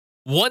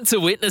Want to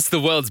witness the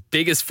world's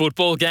biggest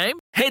football game?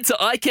 Head to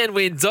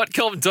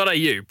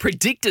iCanWin.com.au,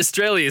 predict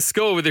Australia's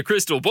score with a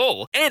crystal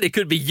ball, and it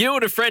could be you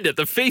and a friend at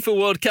the FIFA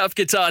World Cup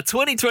Qatar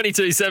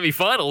 2022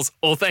 semi-finals,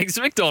 all thanks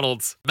to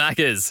McDonald's.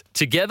 Maccas,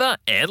 together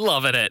and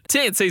loving it.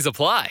 TNCs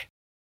apply.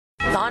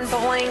 Lawn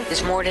bowling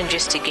is more than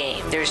just a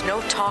game. There's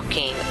no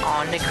talking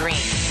on the green.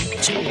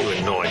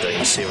 Genuine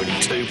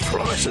 1972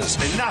 prices.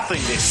 There's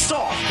nothing this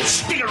soft.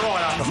 Just stick it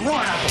right up and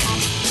right up.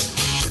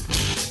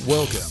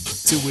 Welcome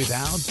to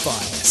Without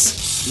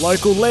Bias.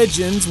 Local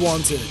legends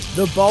wanted.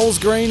 The Bowls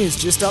Green is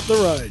just up the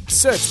road.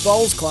 Search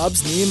Bowls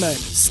Clubs near me.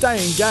 Stay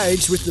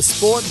engaged with the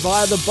sport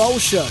via The Bowl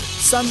Show.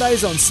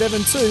 Sundays on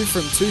 7/2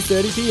 from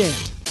 2:30pm.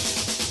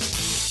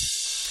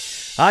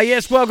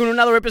 Yes, welcome to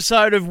another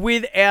episode of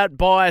Without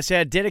Bias,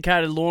 our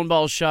dedicated lawn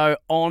bowl show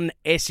on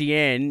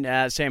SEN.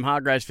 Sam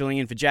Hargraves filling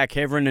in for Jack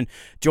Heverin, and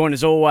joined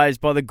as always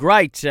by the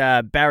great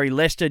Barry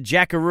Lester,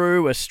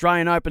 Jackaroo,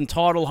 Australian Open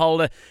title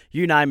holder.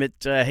 You name it,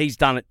 he's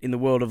done it in the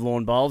world of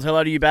lawn bowls.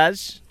 Hello to you,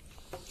 Baz.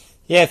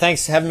 Yeah,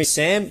 thanks for having me,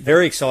 Sam.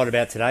 Very excited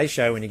about today's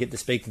show when you get to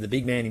speak to the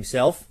big man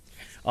himself.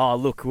 Oh,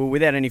 look, well,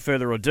 without any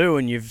further ado,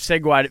 and you've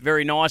segued it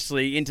very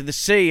nicely into the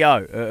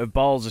CEO of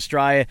Bowls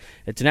Australia,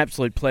 it's an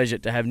absolute pleasure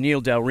to have Neil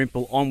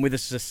Dalrymple on with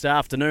us this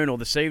afternoon or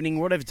this evening,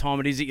 whatever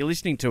time it is that you're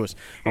listening to us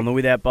on the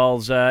Without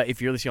Bowls,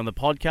 if you're listening on the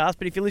podcast.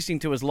 But if you're listening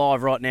to us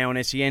live right now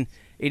on SEN,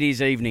 it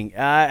is evening.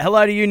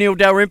 Hello to you, Neil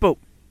Dalrymple.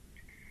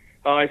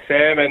 Hi,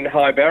 Sam, and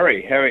hi,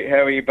 Barry. How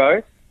are you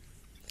both?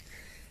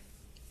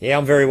 Yeah,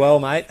 I'm very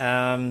well, mate.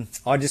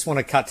 I just want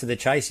to cut to the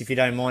chase, if you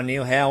don't mind,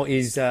 Neil. How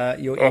is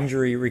your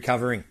injury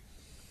recovering?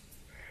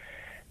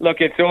 Look,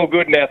 it's all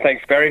good now,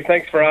 thanks, Barry.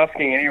 Thanks for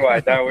asking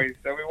anyway. No, we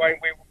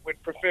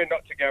would prefer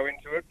not to go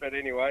into it, but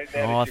anyway.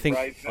 I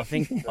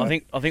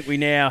think we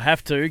now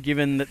have to,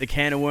 given that the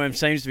can of worms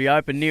seems to be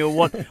open. Neil,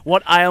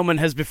 what ailment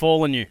has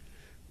befallen you?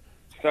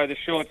 So the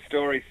short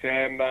story,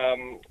 Sam.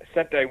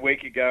 Saturday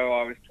week ago,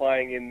 I was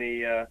playing in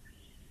a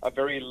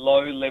very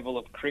low level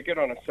of cricket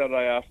on a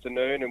Saturday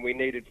afternoon, and we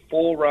needed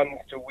 4 runs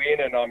to win,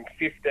 and I'm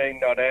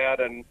 15 not out,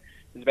 and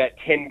there's about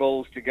 10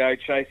 balls to go,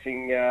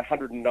 chasing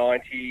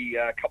 190,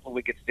 a couple of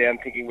wickets down,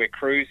 thinking we're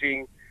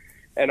cruising.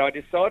 And I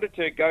decided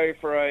to go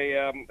for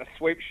a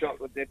sweep shot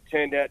that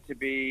turned out to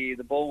be,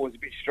 the ball was a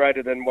bit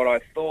straighter than what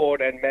I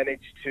thought, and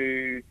managed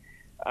to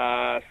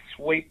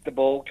sweep the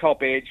ball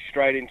top edge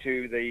straight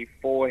into the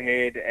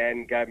forehead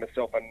and gave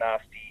myself a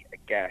nasty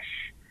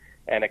gash.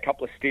 And a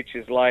couple of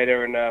stitches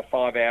later, and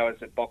 5 hours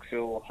at Box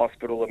Hill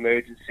Hospital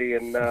emergency,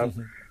 and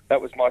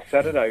that was my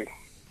Saturday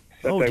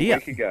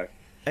week ago.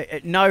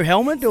 No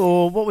helmet,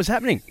 or what was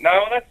happening?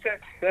 No,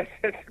 that's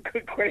a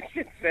good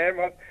question, Sam.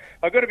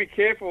 I've got to be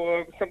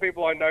careful. Some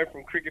people I know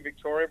from Cricket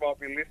Victoria might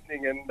be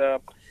listening, and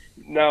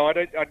no, I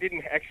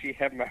didn't actually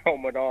have my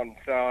helmet on,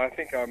 so I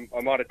think I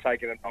might have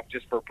taken it off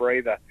just for a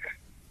breather.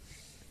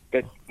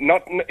 But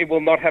it will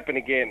not happen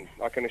again,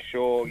 I can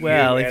assure you.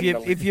 Well,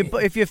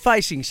 if you're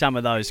facing some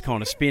of those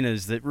kind of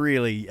spinners that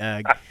really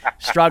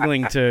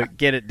struggling to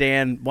get it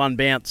down one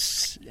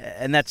bounce,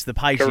 and that's the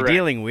pace Correct. You're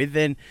dealing with,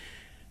 then.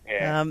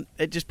 Yeah.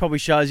 It just probably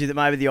shows you that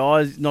maybe the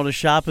eye's not as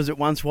sharp as it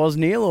once was,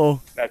 Neil, or...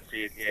 That's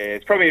it, yeah.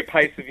 It's probably a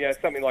pace of,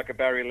 something like a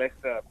Barry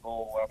Lester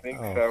ball, I think,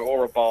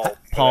 or a bowl.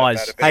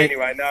 Pies. But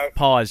anyway, no.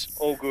 Pies.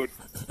 All good.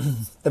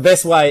 The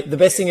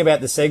best thing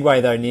about the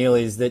segue, though, Neil,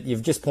 is that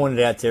you've just pointed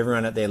out to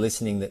everyone out there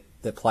listening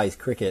that plays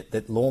cricket,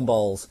 that lawn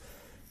bowls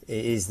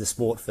is the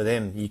sport for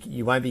them.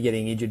 You won't be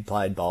getting injured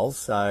played bowls,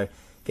 so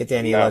get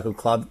down to your local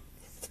club,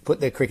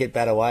 put the cricket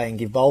bat away and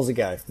give bowls a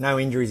go. No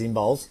injuries in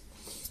bowls.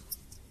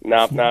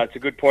 No, it's a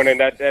good point, and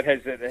that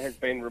has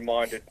been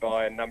reminded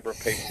by a number of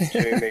people to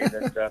me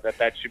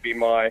that should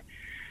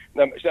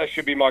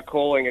be my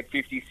calling at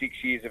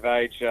 56 years of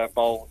age.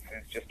 Bowls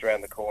is just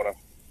around the corner.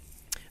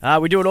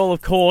 We do it all,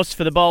 of course,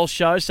 for the Bowl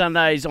Show,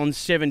 Sundays on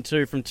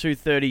 7/2 from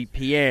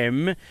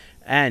 2:30pm,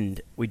 and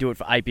we do it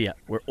for Apia.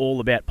 We're all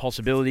about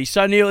possibilities.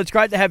 So, Neil, it's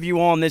great to have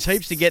you on. There's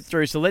heaps to get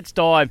through, so let's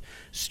dive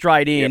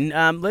straight in.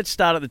 Yep. Let's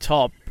start at the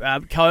top.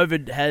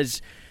 COVID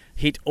has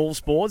hit all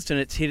sports, and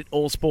it's hit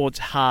all sports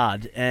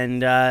hard,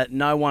 and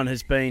no one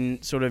has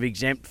been sort of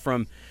exempt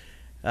from,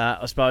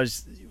 I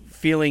suppose,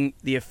 feeling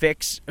the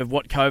effects of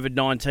what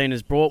COVID-19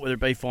 has brought, whether it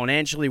be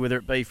financially, whether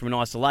it be from an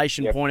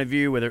isolation point of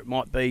view, whether it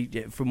might be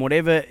from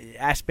whatever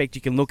aspect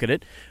you can look at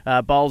it.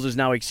 Bowls is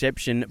no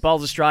exception.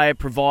 Bowls Australia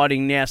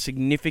providing now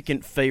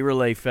significant fee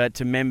relief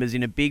to members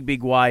in a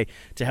big way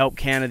to help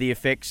counter the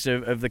effects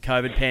of the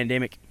COVID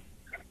pandemic.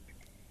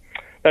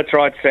 That's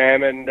right,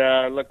 Sam, and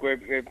look,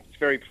 it's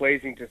very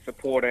pleasing to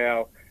support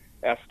our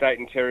state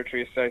and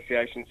territory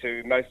associations,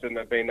 who most of them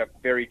have been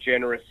very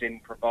generous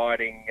in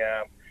providing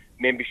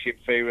membership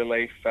fee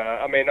relief.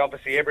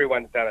 Obviously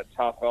everyone's done it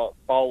tough.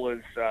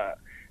 Bowlers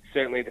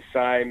certainly the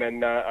same,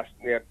 and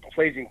the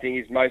pleasing thing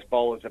is most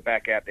bowlers are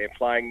back out there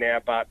playing now,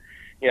 but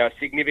a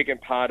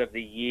significant part of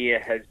the year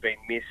has been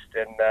missed,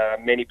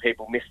 and many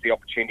people missed the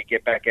opportunity to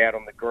get back out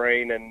on the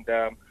green, and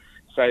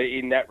So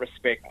in that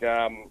respect,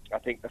 I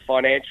think the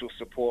financial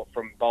support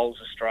from Bowls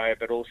Australia,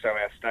 but also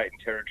our state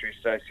and territory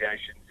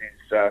associations,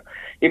 is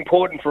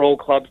important for all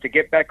clubs to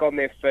get back on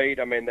their feet.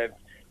 I mean, they've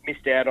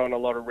missed out on a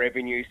lot of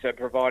revenue, so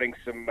providing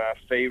some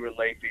fee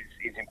relief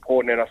is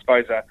important, and I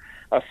suppose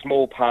a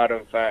small part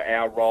of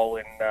our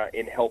role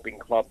in helping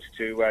clubs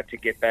to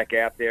get back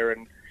out there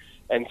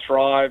and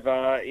thrive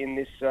in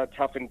this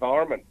tough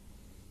environment.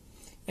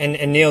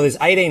 And Neil, there's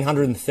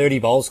 1,830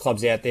 bowls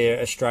clubs out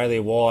there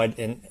Australia-wide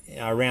and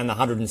around the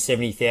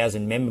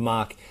 170,000 member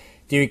mark.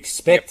 Do you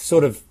expect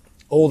sort of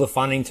all the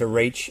funding to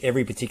reach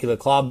every particular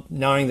club,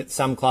 knowing that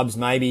some clubs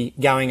may be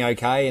going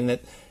okay and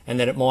that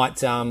it might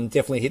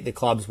definitely hit the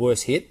clubs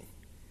worst hit?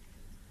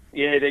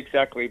 Yeah,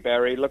 exactly,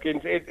 Barry. Look,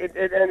 and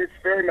it's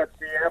very much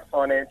our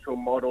financial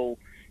model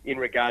in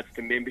regards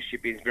to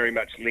membership is very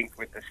much linked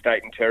with the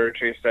state and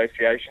territory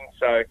association.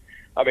 So,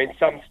 I mean,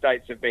 some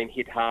states have been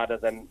hit harder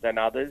than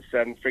others.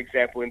 And, for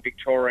example, in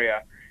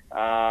Victoria,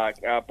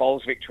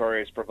 Bowls Victoria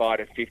has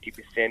provided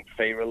 50%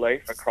 fee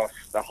relief across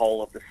the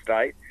whole of the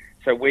state.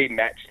 So we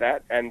match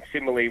that. And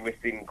similarly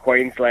within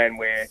Queensland,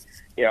 where,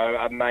 you know,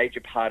 a major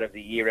part of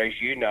the year, as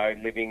you know,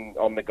 living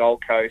on the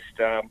Gold Coast,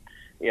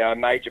 you know, a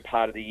major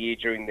part of the year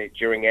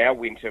during our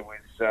winter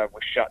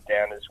was shut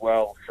down as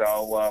well.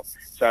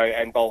 So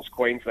and Bowls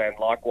Queensland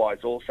likewise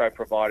also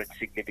provided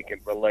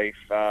significant relief,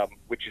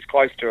 which is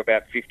close to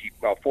about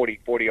 40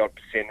 odd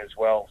percent as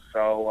well.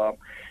 So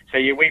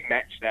yeah, we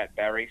match that,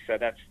 Barry. So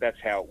that's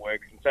how it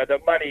works. And so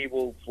the money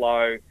will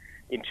flow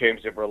in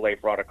terms of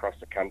relief right across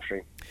the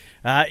country.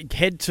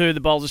 Head to the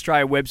Bowls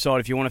Australia website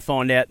if you want to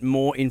find out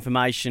more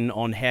information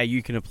on how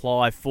you can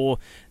apply for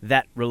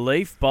that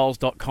relief,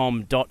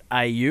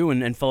 bowls.com.au,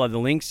 and follow the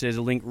links. There's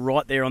a link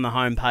right there on the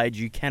homepage.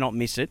 You cannot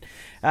miss it.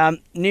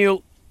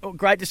 Neil,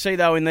 great to see,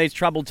 though, in these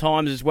troubled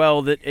times as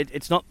well, that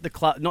it's not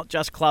not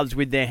just clubs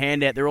with their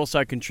hand out, they're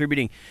also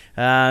contributing.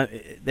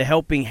 The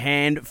Helping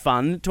Hand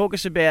Fund. Talk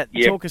us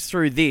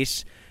through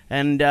this.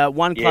 And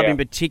one club in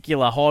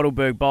particular,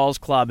 Heidelberg Bowls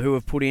Club, who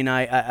have put in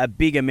a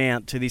big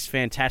amount to this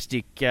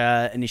fantastic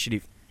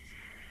initiative.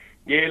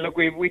 Yeah, look,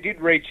 we did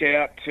reach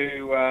out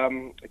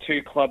to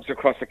two clubs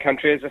across the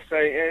country. As I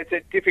say, it's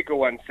a difficult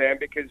one, Sam,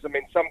 because, I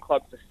mean, some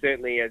clubs are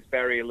certainly, as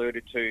Barry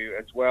alluded to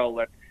as well,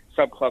 that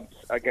some clubs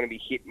are going to be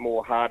hit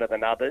more harder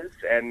than others.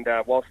 And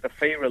whilst the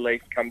fee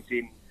relief comes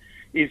in,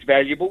 is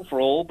valuable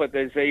for all, but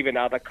there's even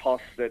other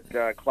costs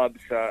that clubs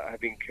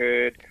have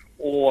incurred,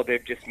 or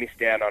they've just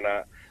missed out on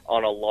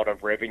a lot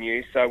of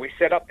revenue. So we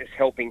set up this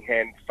Helping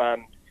Hand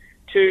Fund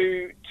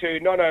to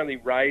not only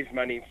raise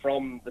money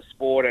from the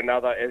sport and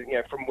other, you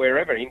know, from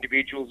wherever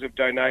individuals have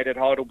donated.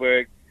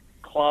 Heidelberg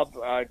Club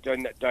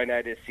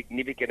donated a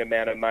significant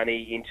amount of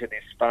money into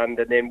this fund,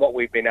 and then what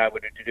we've been able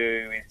to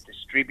do is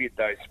distribute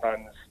those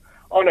funds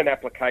on an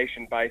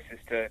application basis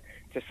to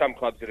some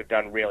clubs that have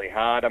done really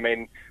hard. I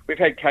mean, we've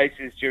had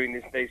cases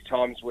during these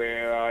times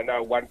where I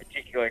know one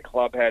particular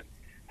club had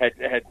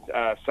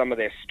some of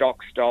their stock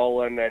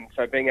stolen, and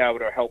so being able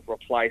to help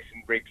replace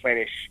and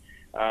replenish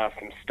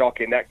some stock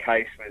in that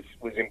case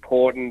was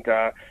important.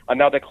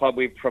 Another club,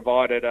 we've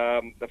provided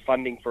the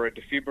funding for a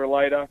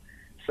defibrillator.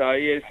 So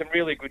yeah, some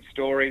really good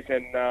stories,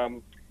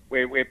 and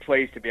we're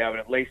pleased to be able to,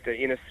 at least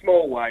in a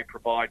small way,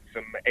 provide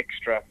some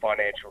extra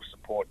financial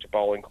support to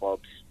bowling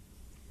clubs.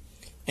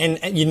 And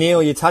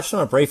Neil, you touched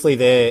on it briefly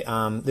there.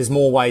 There's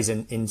more ways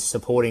in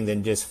supporting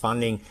than just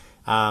funding.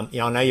 I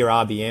know your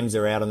RBMs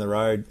are out on the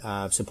road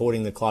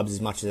supporting the clubs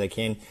as much as they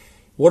can.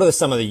 What are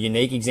some of the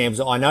unique examples?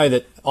 I know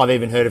that I've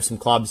even heard of some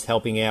clubs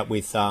helping out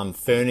with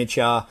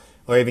furniture,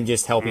 or even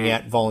just helping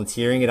out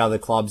volunteering at other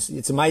clubs.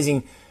 It's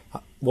amazing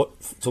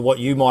what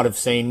you might have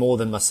seen more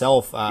than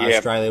myself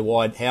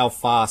Australia-wide, how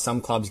far some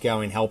clubs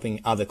go in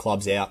helping other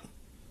clubs out.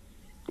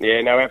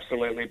 Yeah, no,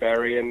 absolutely,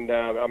 Barry. And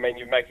I mean,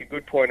 you make a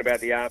good point about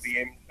the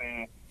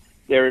RBMs.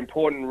 They're an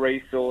important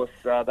resource.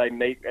 They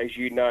meet, as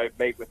you know,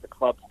 with the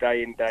clubs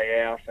day in,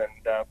 day out,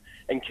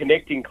 and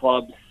connecting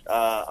clubs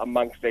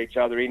amongst each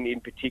other in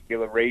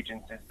particular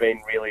regions has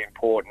been really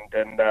important.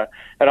 And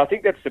I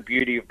think that's the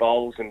beauty of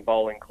bowls and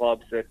bowling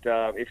clubs, that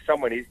if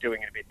someone is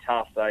doing it a bit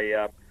tough,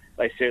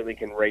 they certainly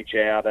can reach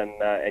out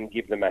and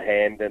give them a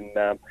hand.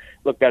 And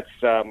look, that's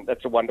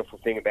a wonderful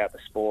thing about the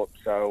sport.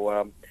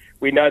 So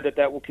we know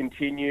that will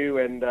continue,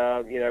 and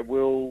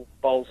will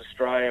Bowls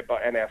Australia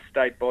and our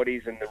state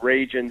bodies and the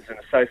regions and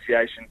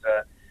associations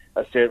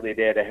are certainly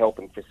there to help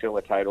and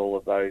facilitate all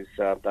of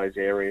those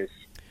areas.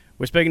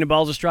 We're speaking to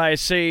Bowls Australia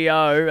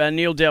CEO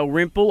Neil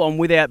Dalrymple on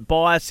Without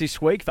Bias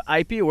this week for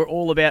APIA. We're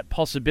all about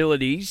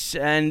possibilities,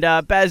 and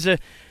Baz,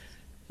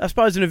 I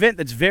suppose an event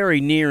that's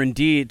very near and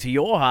dear to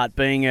your heart,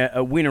 being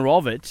a winner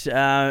of it.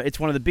 It's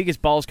one of the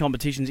biggest bowls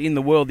competitions in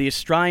the world, the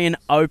Australian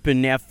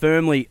Open, now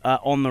firmly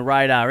on the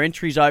radar.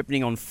 Entries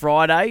opening on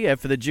Friday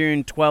for the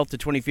June 12th to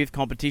 25th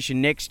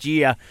competition next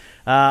year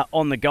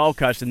on the Gold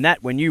Coast. And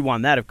that, when you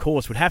won that, of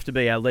course, would have to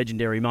be our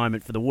legendary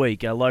moment for the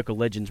week. Our local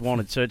legends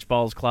wanted search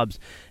bowls clubs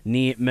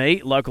near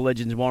me. Local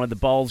legends wanted the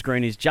bowls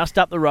green is just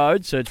up the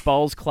road. Search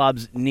bowls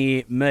clubs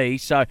near me.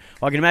 So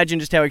I can imagine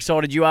just how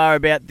excited you are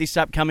about this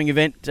upcoming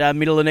event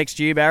middle of next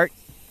year, Barry.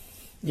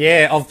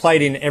 Yeah, I've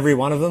played in every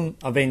one of them.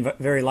 I've been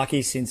very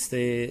lucky since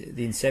the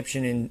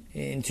inception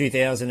in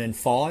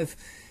 2005,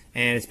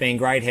 and it's been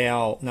great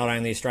how not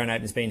only the Australian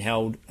Open's been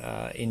held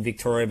in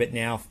Victoria, but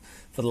now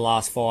for the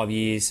last 5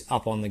 years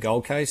up on the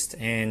Gold Coast,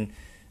 and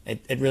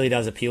it really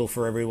does appeal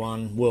for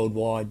everyone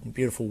worldwide.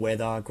 Beautiful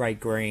weather,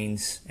 great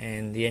greens,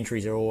 and the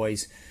entries are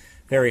always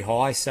very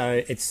high.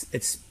 So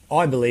it's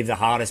I believe the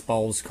hardest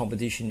bowls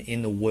competition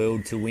in the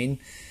world to win.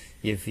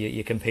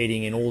 You're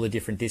competing in all the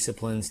different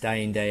disciplines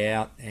day in, day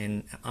out,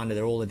 and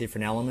under all the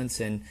different elements.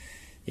 And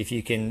if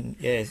you can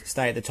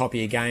stay at the top of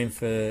your game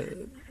for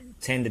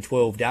 10 to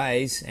 12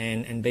 days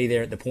and be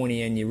there at the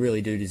pointy end, you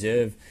really do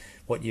deserve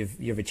what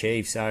you've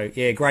achieved. So,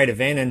 yeah, great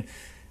event. And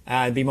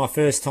it'll be my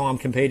first time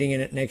competing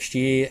in it next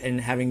year and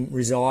having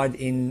reside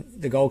in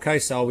the Gold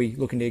Coast. So I'll be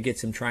looking to get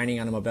some training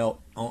under my belt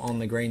on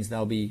the greens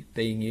they'll be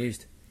being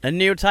used. And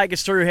Neil, take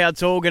us through how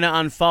it's all going to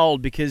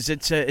unfold, because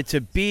it's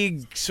a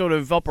big sort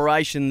of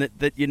operation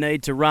that you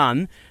need to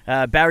run.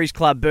 Barry's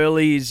Club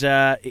Burleigh is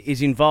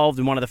involved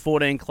in one of the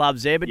 14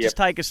 clubs there, but just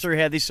take us through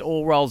how this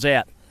all rolls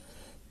out.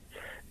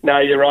 No,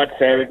 you're right,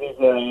 Sam. It is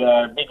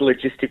a big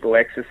logistical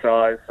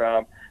exercise.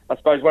 I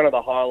suppose one of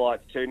the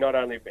highlights too, not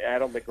only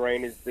out on the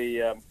green, is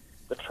the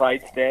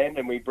trade stand,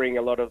 and we bring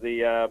a lot of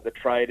the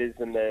traders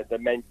and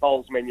the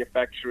bowls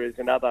manufacturers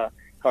and other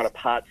kind of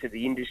parts of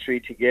the industry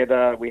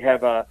together. We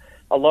have a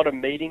lot of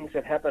meetings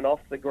that happen off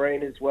the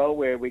green as well,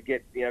 where we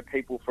get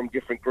people from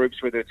different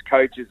groups, whether it's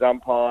coaches,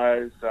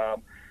 umpires,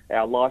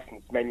 our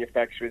licensed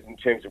manufacturers in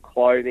terms of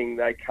clothing,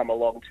 they come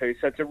along too.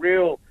 So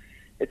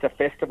it's a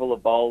festival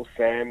of bowls,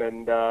 Sam,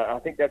 and I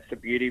think that's the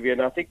beauty of it.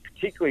 And I think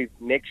particularly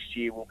next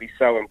year will be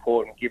so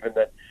important, given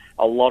that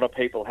a lot of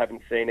people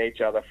haven't seen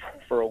each other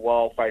for a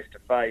while face to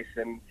face,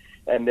 and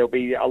there'll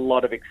be a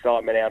lot of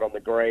excitement out on the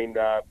green.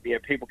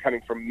 People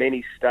coming from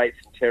many states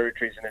and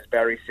territories, and as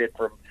Barry said,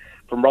 from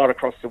right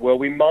across the world.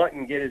 We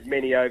mightn't get as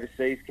many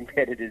overseas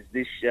competitors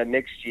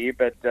next year,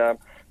 but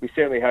we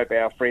certainly hope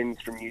our friends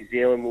from New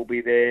Zealand will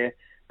be there.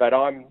 But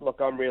I'm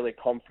really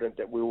confident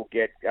that we will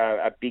get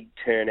a big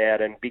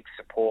turnout and big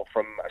support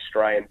from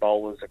Australian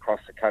bowlers across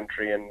the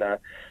country, and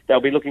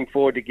they'll be looking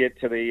forward to get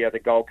to the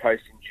Gold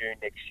Coast in June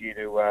next year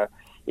to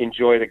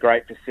enjoy the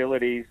great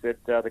facilities that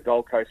the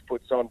Gold Coast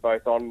puts on,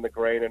 both on the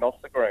green and off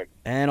the green.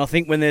 And I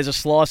think when there's a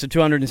slice of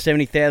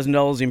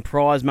 $270,000 in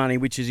prize money,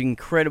 which is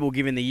incredible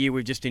given the year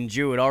we've just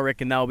endured, I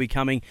reckon they'll be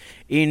coming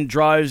in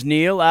droves,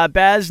 Neil.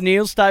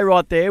 Neil, stay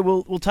right there.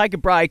 We'll take a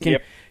break and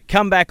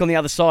come back on the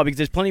other side, because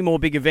there's plenty more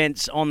big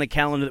events on the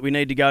calendar that we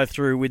need to go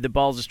through with the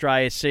Bowls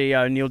Australia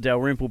CEO, Neil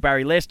Dalrymple.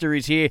 Barry Lester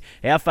is here,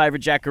 our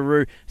favourite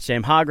Jackaroo.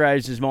 Sam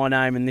Hargraves is my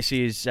name, and this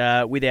is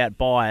Without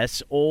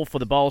Bias, all for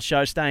the Bowls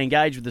Show. Stay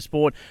engaged with the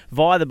sport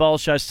via the Bowls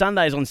Show,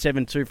 Sundays on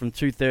 7-2 from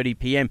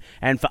 2:30pm.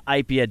 And for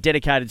APIA,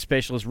 dedicated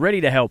specialist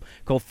ready to help.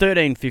 Call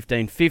 13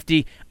 15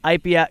 50.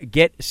 APIA,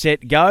 get,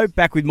 set, go.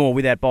 Back with more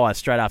Without Bias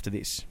straight after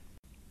this.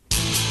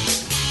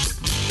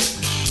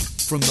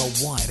 From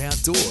the wide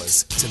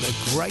outdoors to the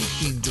great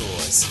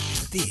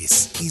indoors,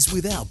 this is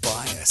Without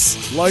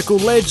Bias. Local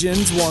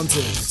legends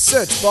wanted.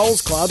 Search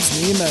bowls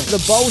clubs near me.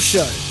 The Bowl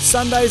Show,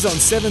 Sundays on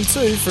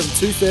 7-2 from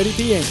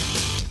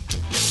 2:30pm.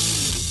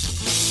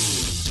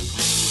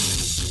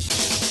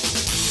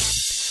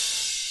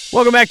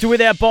 Welcome back to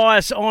Without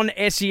Bias on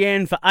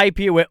SEN for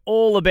APIA. We're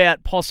all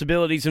about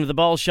possibilities, and the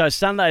Bowl Show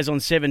Sundays on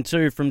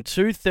 7-2 from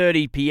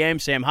 2:30pm.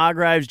 Sam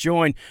Hargraves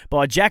joined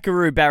by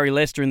Jackaroo Barry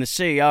Lester and the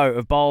CEO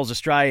of Bowls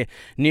Australia,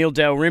 Neil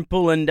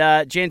Dalrymple.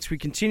 And gents, we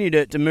continue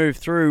to move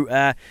through.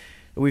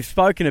 We've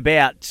spoken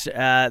about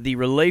the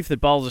relief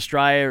that Bowls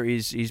Australia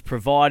is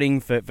providing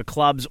for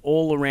clubs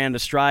all around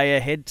Australia.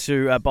 Head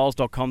to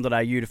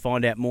bowls.com.au to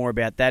find out more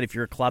about that. If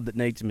you're a club that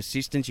needs some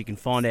assistance, you can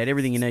find out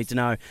everything you need to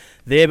know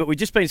there. But we've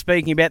just been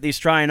speaking about the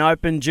Australian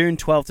Open, June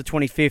 12th to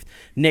 25th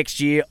next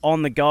year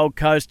on the Gold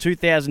Coast.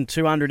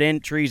 2,200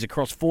 entries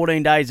across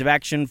 14 days of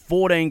action,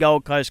 14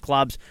 Gold Coast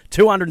clubs,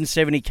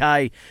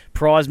 $270K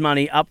prize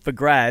money up for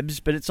grabs.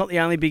 But it's not the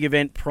only big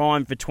event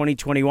primed for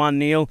 2021,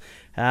 Neil.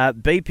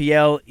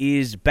 BPL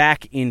is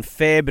back in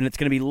Feb, and it's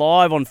going to be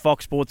live on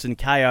Fox Sports and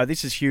KO.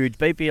 This is huge.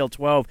 BPL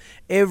 12,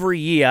 every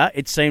year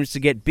it seems to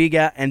get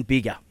bigger and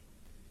bigger.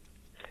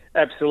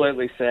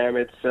 Absolutely, Sam.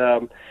 It's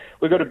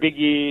we've got a big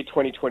year,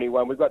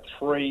 2021. We've got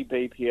 3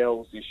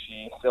 BPLs this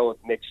year, so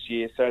next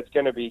year. So it's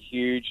going to be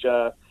huge.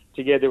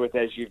 Together with,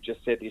 as you've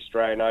just said, the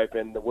Australian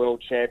Open, the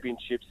World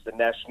Championships, the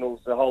Nationals,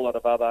 a whole lot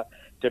of other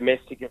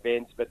domestic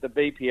events. But the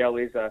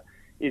BPL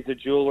is a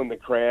jewel in the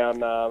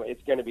crown.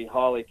 It's going to be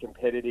highly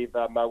competitive.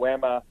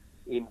 Moama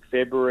in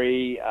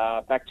February,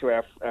 back to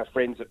our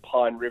friends at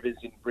Pine Rivers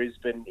in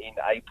Brisbane in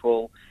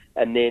April,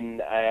 and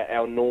then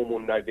our normal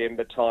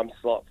November time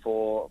slot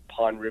for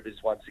Pine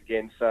Rivers once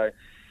again. So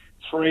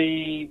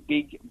 3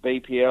 big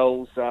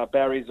BPLs.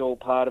 Barry's all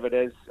part of it,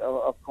 as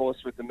of course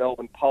with the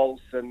Melbourne Pulse,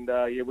 and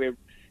we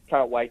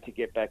can't wait to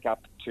get back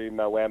up to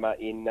Moama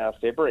in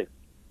February.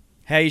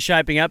 How are you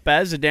shaping up,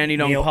 Baz, the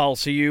Dandenong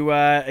Pulse? Are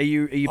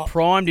you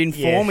primed in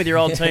form with your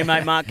old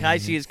teammate Mark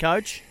Casey as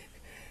coach?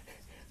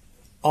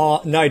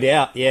 Oh, no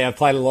doubt. Yeah, I've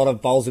played a lot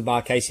of bowls with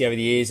Mark Casey over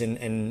the years,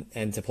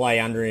 and to play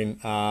under him,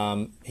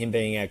 him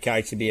being our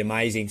coach, would be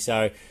amazing.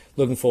 So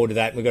looking forward to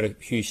that. We've got a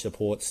huge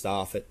support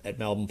staff at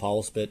Melbourne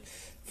Pulse. But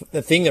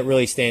the thing that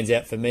really stands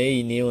out for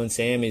me, Neil and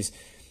Sam, is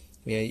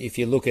if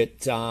you look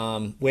at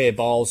where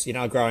bowls,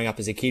 growing up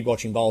as a kid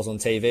watching bowls on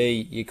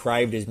TV, you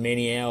craved as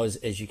many hours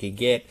as you could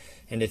get.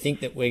 And to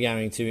think that we're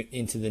going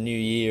into the new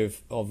year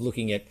of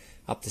looking at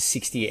up to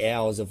 60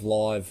 hours of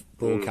live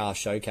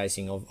broadcast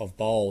showcasing of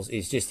bowls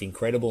is just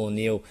incredible. And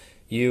Neil,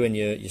 you and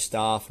your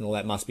staff and all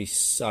that must be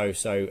so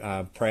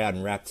proud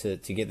and rapt to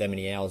get that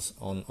many hours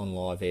on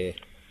live air.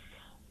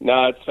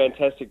 No, it's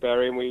fantastic,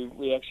 Barry. And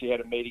we actually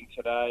had a meeting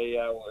today,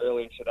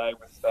 earlier today,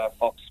 with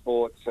Fox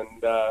Sports,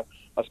 and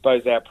I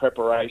suppose our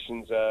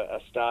preparations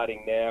are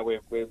starting now.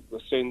 We'll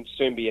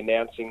soon be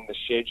announcing the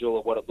schedule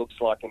of what it looks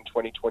like in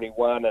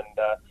 2021,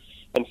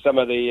 and some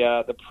of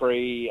the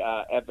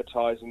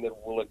pre-advertising that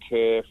will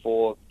occur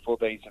for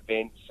these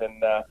events,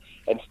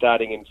 and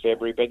starting in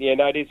February. But yeah,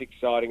 no, it is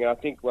exciting. And I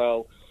think,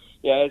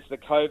 as the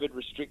COVID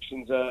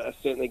restrictions are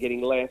certainly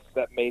getting less,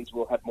 that means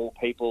we'll have more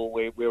people.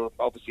 We're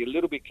obviously a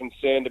little bit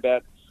concerned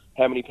about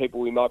how many people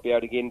we might be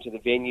able to get into the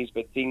venues,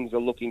 but things are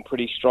looking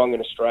pretty strong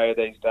in Australia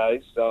these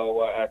days,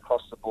 so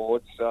across the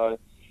board. So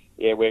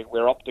yeah,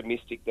 we're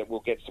optimistic that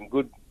we'll get some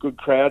good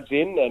crowds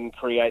in and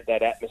create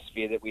that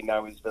atmosphere that we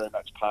know is very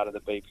much part of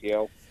the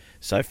BPL.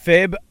 So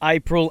Feb,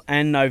 April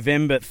and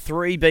November,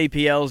 3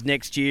 BPLs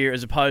next year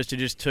as opposed to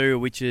just 2,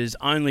 which is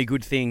only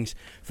good things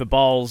for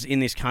bowls in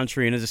this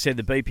country. And as I said,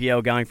 the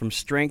BPL going from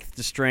strength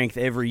to strength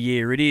every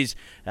year. It is,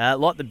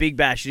 like the Big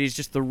Bash, it is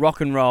just the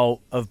rock and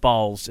roll of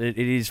bowls. It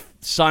is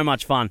so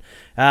much fun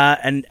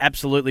and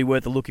absolutely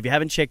worth a look. If you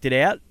haven't checked it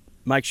out,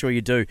 make sure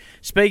you do.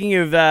 Speaking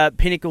of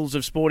pinnacles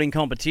of sporting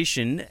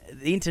competition,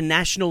 the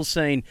international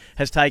scene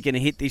has taken a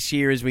hit this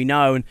year, as we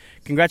know, and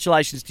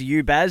congratulations to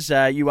you, Baz.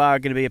 You are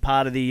going to be a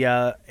part of the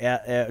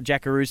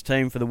Jackaroos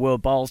team for the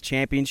World Bowls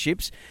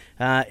Championships.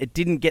 It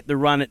didn't get the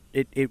run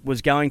it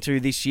was going to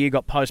this year,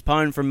 got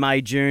postponed from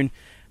May, June.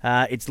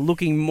 It's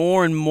looking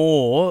more and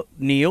more,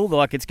 Neil,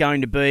 like it's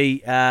going to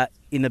be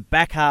in the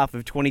back half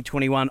of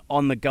 2021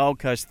 on the Gold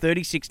Coast.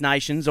 36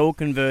 nations all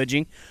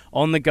converging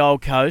on the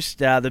Gold Coast.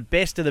 The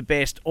best of the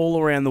best all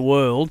around the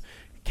world.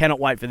 Cannot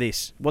wait for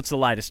this. What's the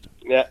latest?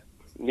 Yeah,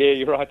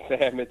 you're right,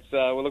 Sam. It's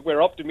look,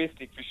 we're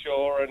optimistic for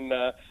sure, and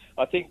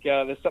I think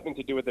there's something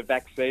to do with the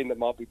vaccine that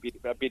might be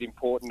a bit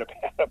important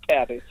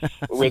about it,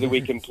 whether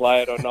we can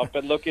play it or not.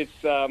 But look, it's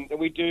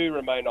we do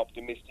remain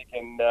optimistic,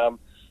 and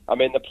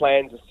the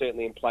plans are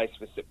certainly in place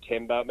for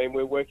September.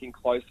 We're working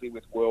closely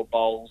with World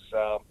Bowls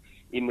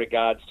in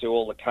regards to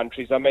all the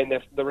countries.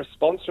 The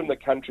response from the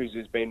countries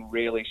has been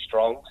really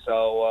strong.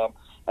 So,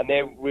 and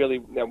they're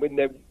really they're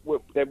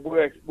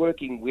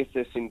working with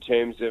us in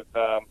terms of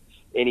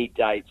any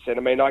dates.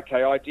 And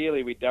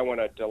ideally we don't want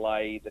to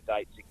delay the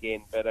dates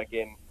again. But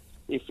again,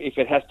 if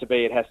it has to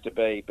be, it has to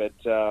be. But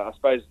I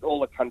suppose all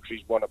the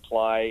countries want to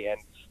play,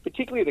 and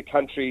particularly the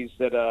countries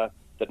that are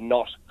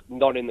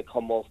not in the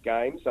Commonwealth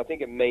Games. I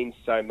think it means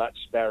so much,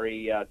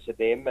 Barry, to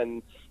them.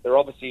 And they're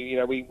obviously,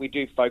 we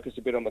do focus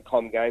a bit on the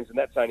Com Games, and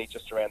that's only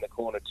just around the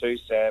corner too,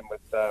 Sam,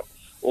 with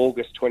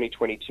August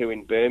 2022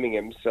 in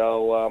Birmingham.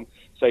 So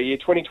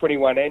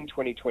 2021 and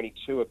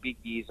 2022 are big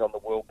years on the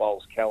World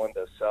Bowls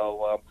calendar.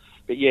 So,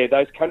 but yeah,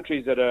 those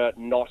countries that are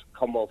not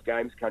Commonwealth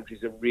Games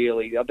countries are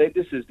really,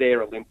 this is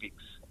their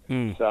Olympics.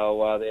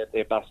 So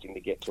they're busting to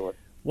get to it.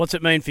 What's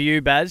it mean for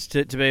you, Baz,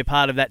 to be a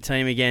part of that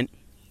team again?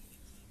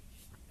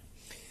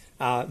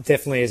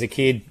 Definitely as a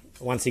kid,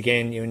 once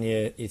again, when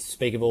you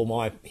speak of all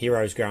my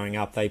heroes growing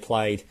up, they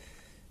played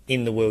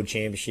in the World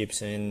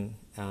Championships and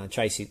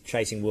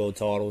chasing world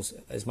titles,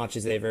 as much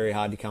as they're very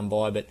hard to come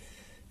by. But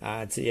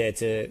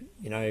to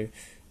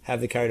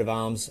have the coat of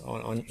arms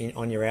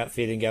on your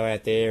outfit and go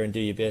out there and do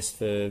your best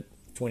for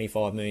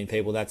 25 million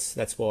people,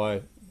 that's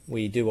why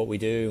we do what we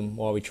do and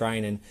why we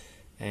train.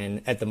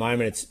 And at the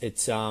moment,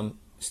 it's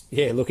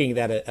looking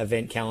at that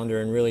event calendar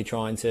and really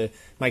trying to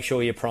make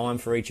sure you're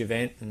primed for each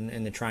event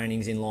and the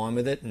training's in line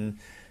with it. And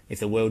if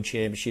the World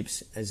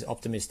Championships, as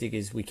optimistic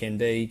as we can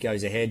be,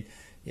 goes ahead,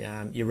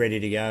 you're ready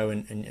to go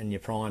and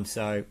you're primed.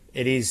 So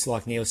it is,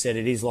 like Neil said,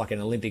 it is like an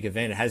Olympic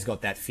event. It has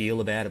got that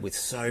feel about it with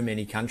so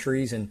many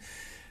countries. And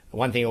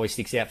one thing always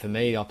sticks out for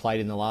me, I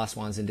played in the last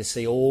ones, and to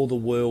see all the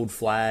world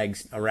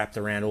flags are wrapped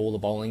around all the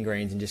bowling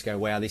greens and just go,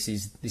 wow, this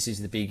is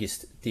the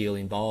biggest deal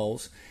in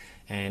bowls.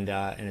 And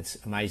it's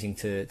amazing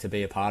to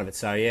be a part of it.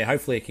 So yeah,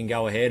 hopefully it can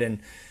go ahead, and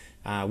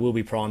we'll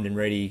be primed and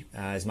ready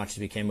as much as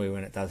we can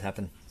when it does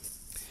happen.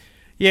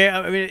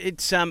 Yeah,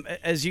 it's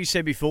as you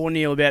said before,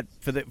 Neil, about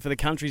for the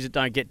countries that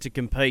don't get to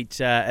compete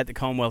at the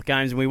Commonwealth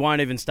Games, and we won't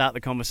even start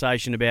the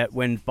conversation about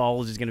when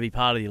bowls is going to be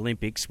part of the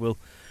Olympics. We'll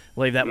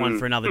leave that one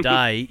for another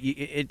day.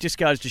 It just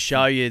goes to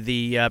show you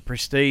the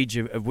prestige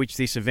of which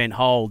this event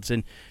holds,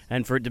 and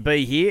for it to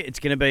be here, it's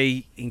going to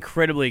be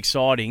incredibly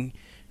exciting.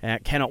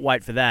 Cannot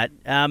wait for that.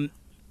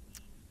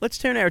 Let's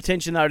turn our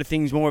attention, though, to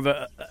things more of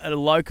at a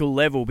local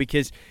level,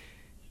 because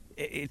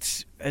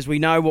it's, as we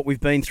know what we've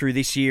been through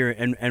this year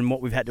and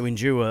what we've had to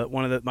endure,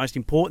 one of the most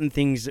important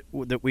things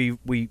that we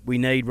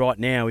need right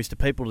now is to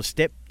people to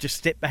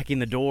step back in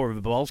the door of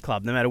a bowls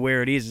club, no matter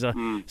where it is. As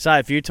I say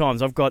a few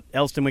times, I've got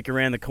Elstonwick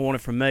around the corner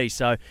from me,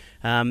 so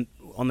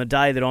on the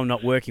day that I'm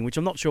not working, which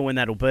I'm not sure when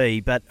that'll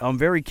be, but I'm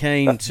very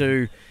keen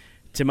to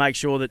make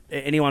sure that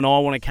anyone I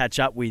want to catch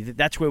up with,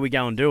 that's where we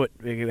go and do it.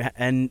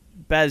 And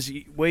Baz,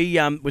 we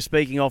were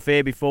speaking off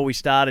air before we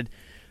started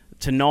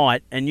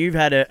tonight, and you've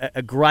had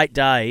a great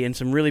day and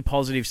some really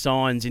positive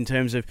signs in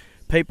terms of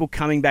people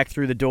coming back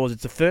through the doors.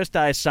 It's the first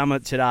day of summer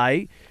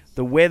today.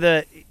 The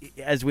weather,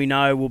 as we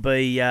know, will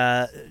be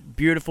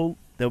beautiful.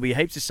 There'll be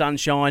heaps of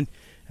sunshine.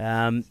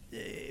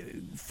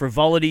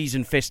 Frivolities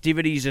and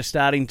festivities are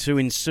starting to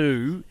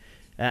ensue,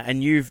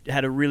 and you've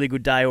had a really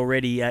good day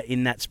already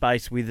in that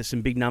space with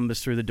some big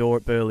numbers through the door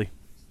at Burleigh.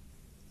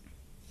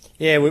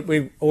 Yeah,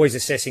 we're always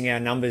assessing our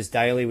numbers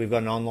daily. We've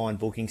got an online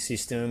booking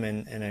system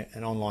and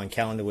an online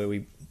calendar where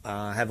we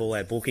have all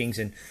our bookings.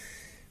 And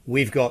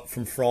we've got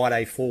from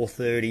Friday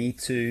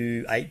 4:30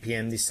 to 8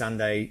 p.m. this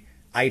Sunday,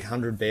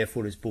 800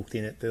 barefooters booked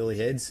in at Burleigh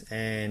Heads.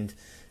 And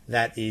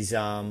that is,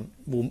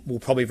 we'll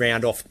probably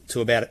round off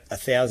to about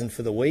 1,000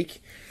 for the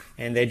week.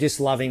 And they're just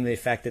loving the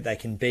fact that they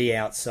can be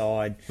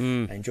outside,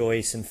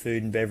 enjoy some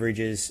food and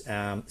beverages,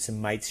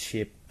 some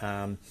mateship.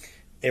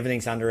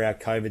 Everything's under our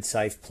COVID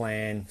safe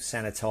plan,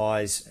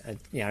 sanitize,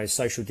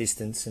 social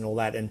distance and all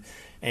that.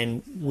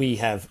 And we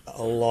have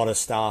a lot of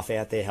staff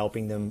out there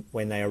helping them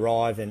when they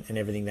arrive and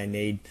everything they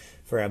need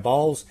for our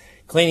bowls.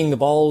 Cleaning the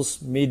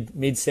bowls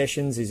mid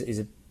sessions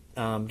is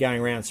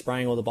going around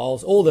spraying all the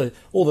bowls, all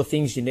the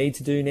things you need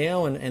to do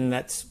now, and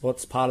that's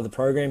what's part of the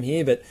program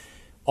here. But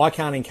I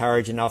can't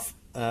encourage enough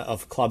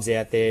of clubs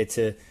out there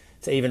to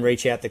even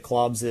reach out to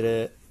clubs that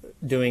are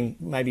doing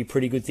maybe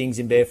pretty good things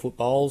in barefoot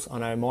bowls. I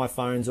know my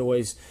phone's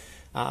always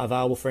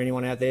available for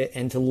anyone out there,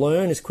 and to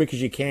learn as quick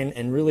as you can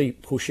and really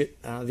push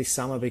it this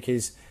summer,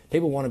 because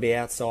people want to be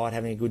outside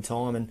having a good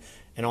time, and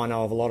I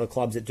know of a lot of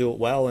clubs that do it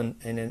well, and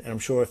I'm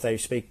sure if they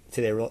speak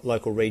to their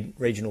local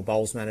regional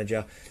bowls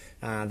manager,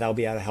 they'll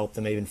be able to help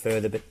them even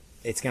further. But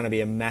it's going to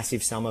be a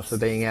massive summer for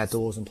being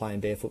outdoors and playing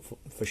barefoot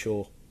for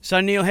sure. So,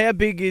 Neil, how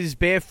big is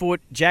Barefoot,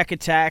 Jack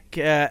Attack,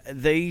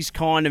 these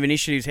kind of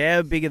initiatives,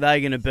 how big are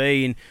they going to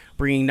be in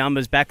bringing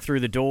numbers back through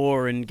the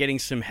door and getting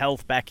some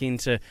health back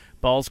into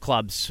bowls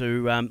clubs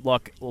who,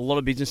 like a lot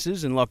of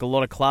businesses and like a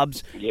lot of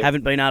clubs,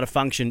 haven't been able to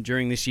function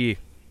during this year?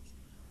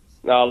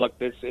 No, look,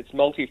 it's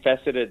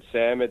multifaceted,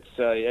 Sam. It's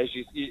as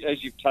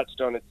you've touched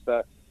on,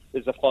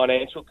 there's a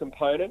financial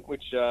component,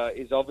 which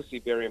is obviously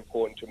very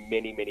important to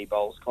many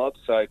bowls clubs.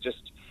 So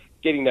just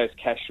getting those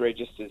cash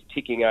registers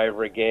ticking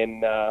over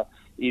again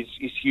is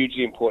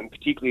hugely important,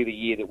 particularly the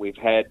year that we've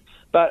had.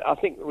 But I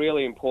think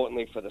really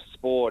importantly for the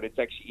sport, it's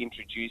actually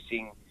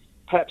introducing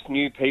perhaps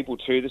new people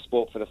to the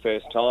sport for the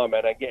first time,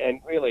 and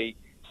really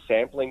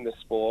sampling the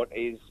sport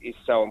is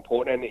so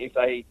important. And if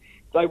they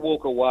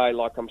walk away,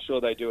 like I'm sure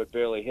they do at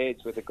Burleigh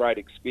Heads, with a great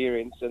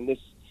experience, and this,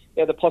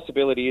 the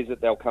possibility is that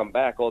they'll come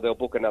back, or they'll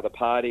book another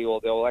party, or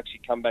they'll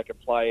actually come back and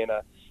play in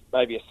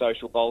maybe a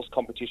social bowls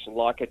competition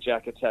like a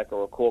Jack Attack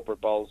or a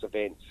corporate bowls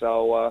event.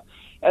 So,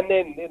 and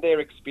then their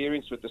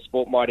experience with the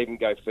sport might even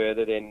go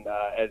further than,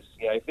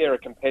 if they're a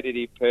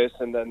competitive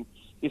person, then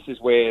this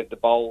is where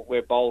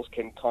bowls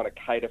can kind of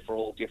cater for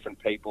all different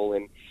people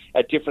and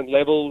at different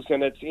levels,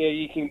 and it's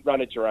you can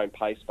run at your own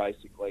pace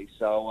basically.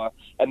 So,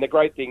 and the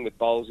great thing with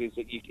bowls is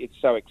that it's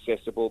so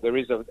accessible. There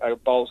is a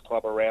bowls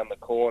club around the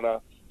corner,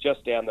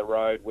 just down the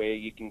road, where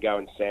you can go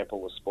and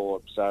sample the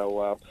sport.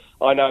 So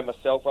I know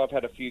myself, I've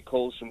had a few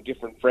calls from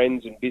different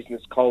friends and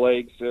business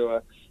colleagues who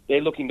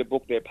they're looking to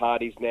book their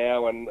parties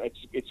now, and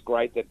it's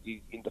great that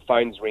the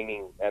phone's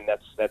ringing, and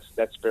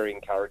that's very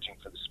encouraging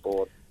for the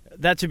sport.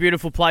 That's a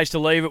beautiful place to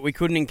leave it. We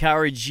couldn't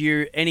encourage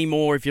you any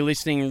more if you're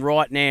listening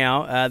right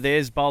now.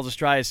 There's Bowls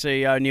Australia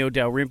CEO Neil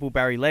Dalrymple,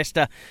 Barry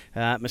Lester,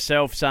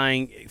 myself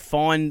saying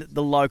find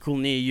the local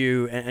near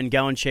you and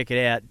go and check it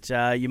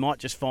out. You might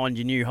just find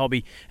your new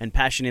hobby and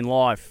passion in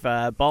life.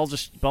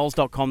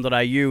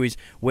 Bowls.com.au is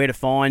where to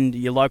find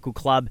your local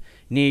club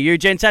near you.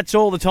 Gents, that's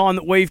all the time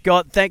that we've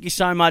got. Thank you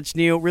so much,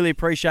 Neil. Really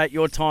appreciate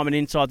your time and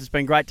insights. It's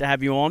been great to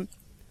have you on.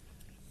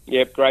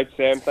 Yep, great,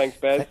 Sam. Thanks,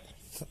 Baz.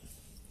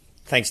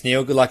 Thanks,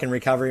 Neil. Good luck in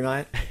recovery,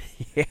 mate.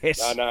 Yes.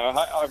 No,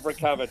 I've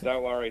recovered.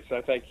 Don't worry.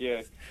 So thank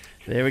you.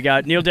 There we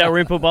go. Neil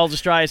Dalrymple, Bowls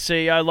Australia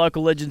CEO.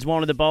 Local Legends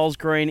wanted the Bowls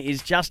Green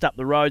is just up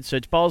the road.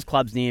 Search bowls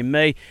clubs near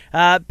me.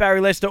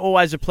 Barry Lester,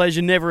 always a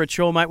pleasure. Never a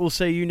chore, mate. We'll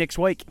see you next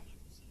week.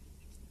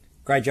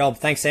 Great job.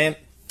 Thanks, Sam.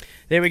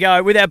 There we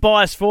go. With our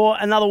bias for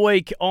another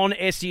week on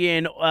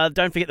SEN.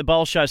 Don't forget the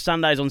Bowl Show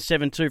Sundays on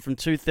 7-2 from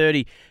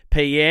 2:30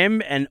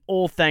 p.m. And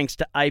all thanks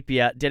to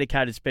Apia,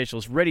 dedicated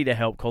specialists ready to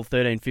help. Call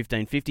 13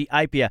 15 50.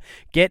 Apia,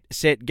 get,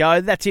 set, go.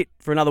 That's it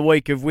for another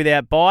week of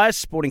Without Bias.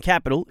 Sporting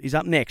Capital is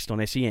up next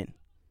on SEN.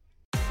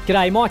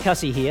 G'day, Mike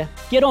Hussey here.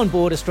 Get on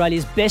board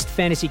Australia's best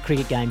fantasy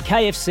cricket game,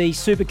 KFC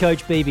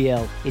Supercoach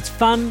BBL. It's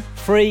fun,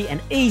 free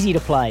and easy to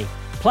play.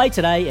 Play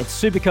today at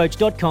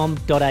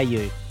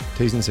supercoach.com.au.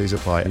 T's and C's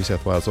apply. New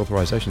South Wales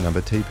authorisation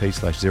number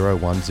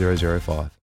TP/01005.